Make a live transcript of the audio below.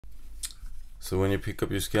So when you pick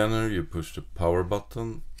up your scanner, you push the power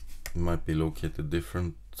button. It might be located in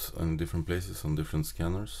different places on different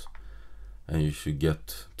scanners, and you should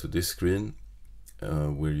get to this screen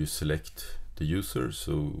where you select the user.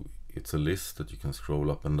 So it's a list that you can scroll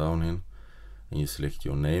up and down in, and you select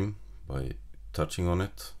your name by touching on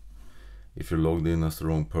it. If you're logged in as the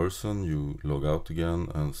wrong person, you log out again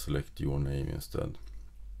and select your name instead.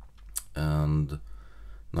 And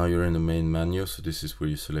now you're in the main menu, so this is where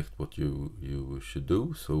you select what you should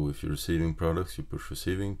do. So if you're receiving products, you push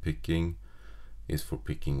receiving. Picking is for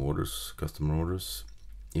picking orders, customer orders.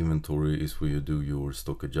 Inventory is where you do your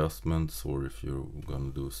stock adjustments, or if you're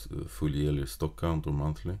gonna do a full yearly stock count or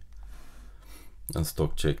monthly. And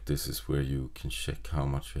stock check, this is where you can check how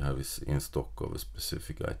much you have is in stock of a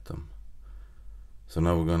specific item. So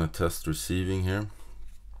now we're gonna test receiving here.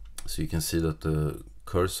 So you can see that the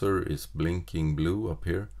cursor is blinking blue up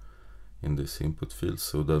here in this input field,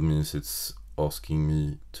 so that means it's asking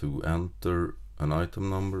me to enter an item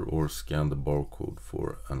number or scan the barcode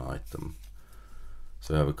for an item.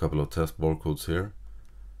 So I have a couple of test barcodes here,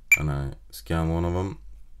 and I scan one of them,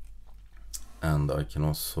 and I can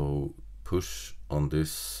also push on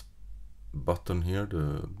this button here,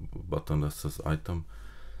 the button that says item,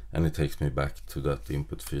 and it takes me back to that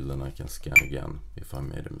input field, and I can scan again if I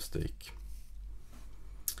made a mistake.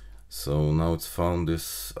 So now it's found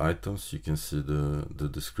these items. You can see the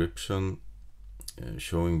description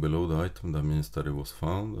showing below the item. That means that it was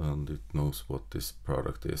found, and it knows what this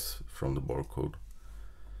product is from the barcode.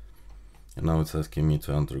 And now it's asking me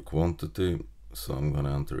to enter a quantity, so I'm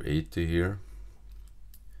gonna enter 80 here.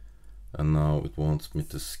 And now it wants me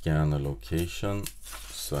to scan a location,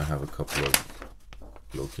 so I have a couple of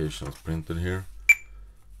locations printed here,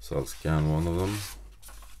 so I'll scan one of them.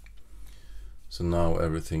 So now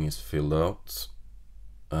everything is filled out,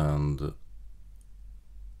 and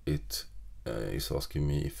it is asking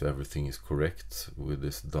me if everything is correct with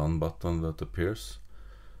this done button that appears.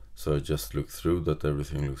 So I just look through that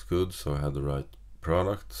everything looks good. So I have the right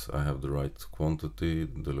product, I have the right quantity,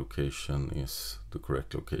 the location is the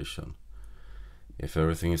correct location. If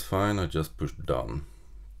everything is fine, I just push done.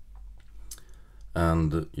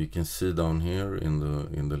 And you can see down here in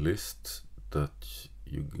the list that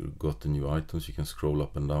you got the new items. You can scroll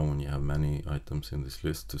up and down when you have many items in this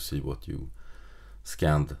list to see what you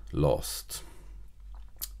scanned last.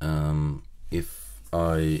 If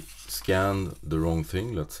I scanned the wrong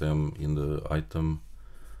thing, let's say I'm in the item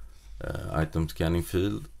scanning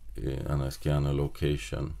field, and I scan a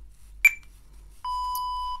location,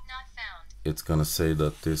 not found, it's gonna say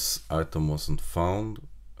that this item wasn't found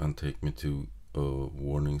and take me to a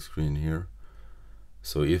warning screen here.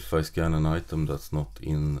 So if I scan an item that's not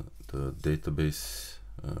in the database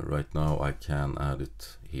right now, I can add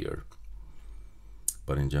it here.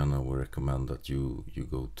 But in general, we recommend that you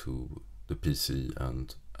go to the PC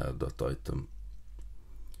and add that item.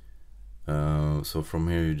 So from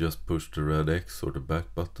here, you just push the red X or the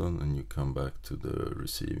back button, and you come back to the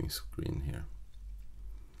receiving screen here.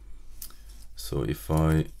 So if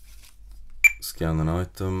I scan an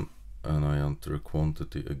item and I enter a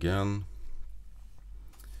quantity again,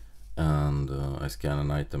 and I scan an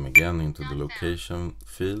item again into the location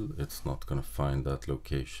field, it's not going to find that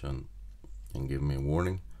location and give me a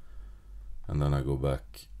warning. And then I go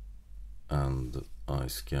back and I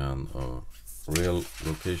scan a real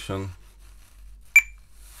location.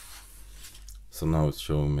 So now it's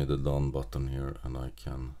showing me the done button here, and I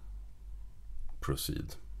can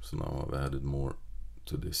proceed. So now I've added more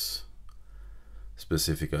to this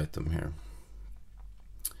specific item here.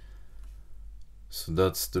 So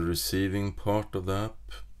that's the receiving part of the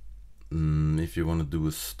app. If you want to do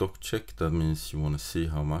a stock check, that means you want to see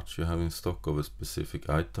how much you have in stock of a specific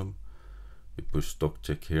item. You push stock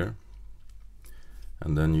check here,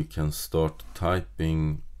 and then you can start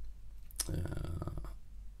typing.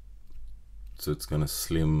 So it's gonna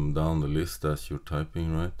slim down the list as you're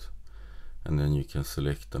typing, right? And then you can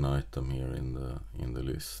select an item here in the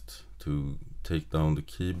list. To take down the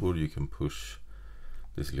keyboard, you can push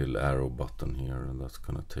this little arrow button here, and that's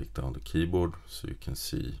gonna take down the keyboard so you can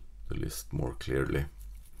see the list more clearly.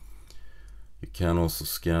 You can also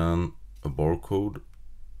scan a barcode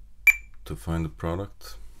to find the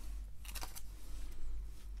product.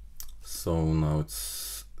 So now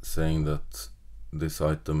it's saying that this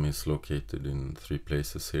item is located in 3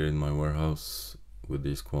 places here in my warehouse with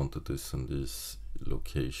these quantities and these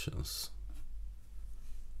locations.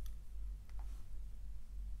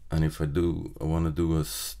 And if I want to do a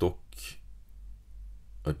stock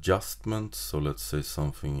adjustment, so let's say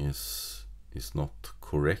something is not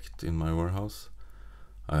correct in my warehouse,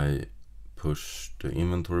 I push the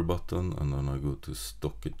inventory button, and then I go to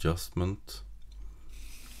stock adjustment,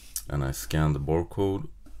 and I scan the barcode,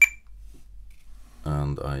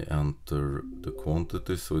 and I enter the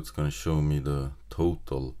quantity, so it's going to show me the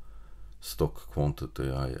total stock quantity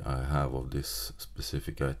I have of this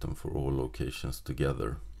specific item for all locations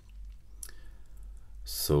together.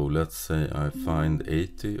 So let's say I find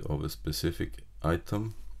 80 of a specific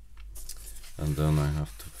item, and then I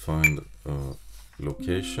have to find a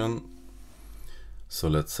location. So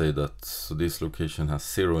let's say that this location has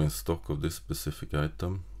 0 in stock of this specific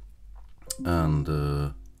item,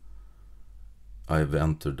 and I've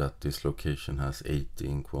entered that this location has 80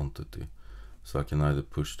 in quantity. So I can either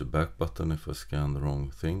push the back button if I scan the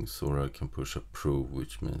wrong things, or I can push approve,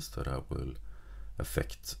 which means that I will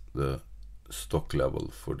affect the stock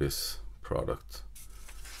level for this product.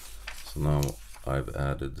 So now I've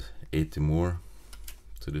added 80 more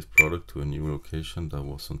to this product, to a new location that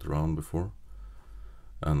wasn't around before,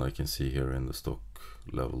 and I can see here in the stock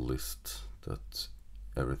level list that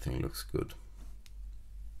everything looks good.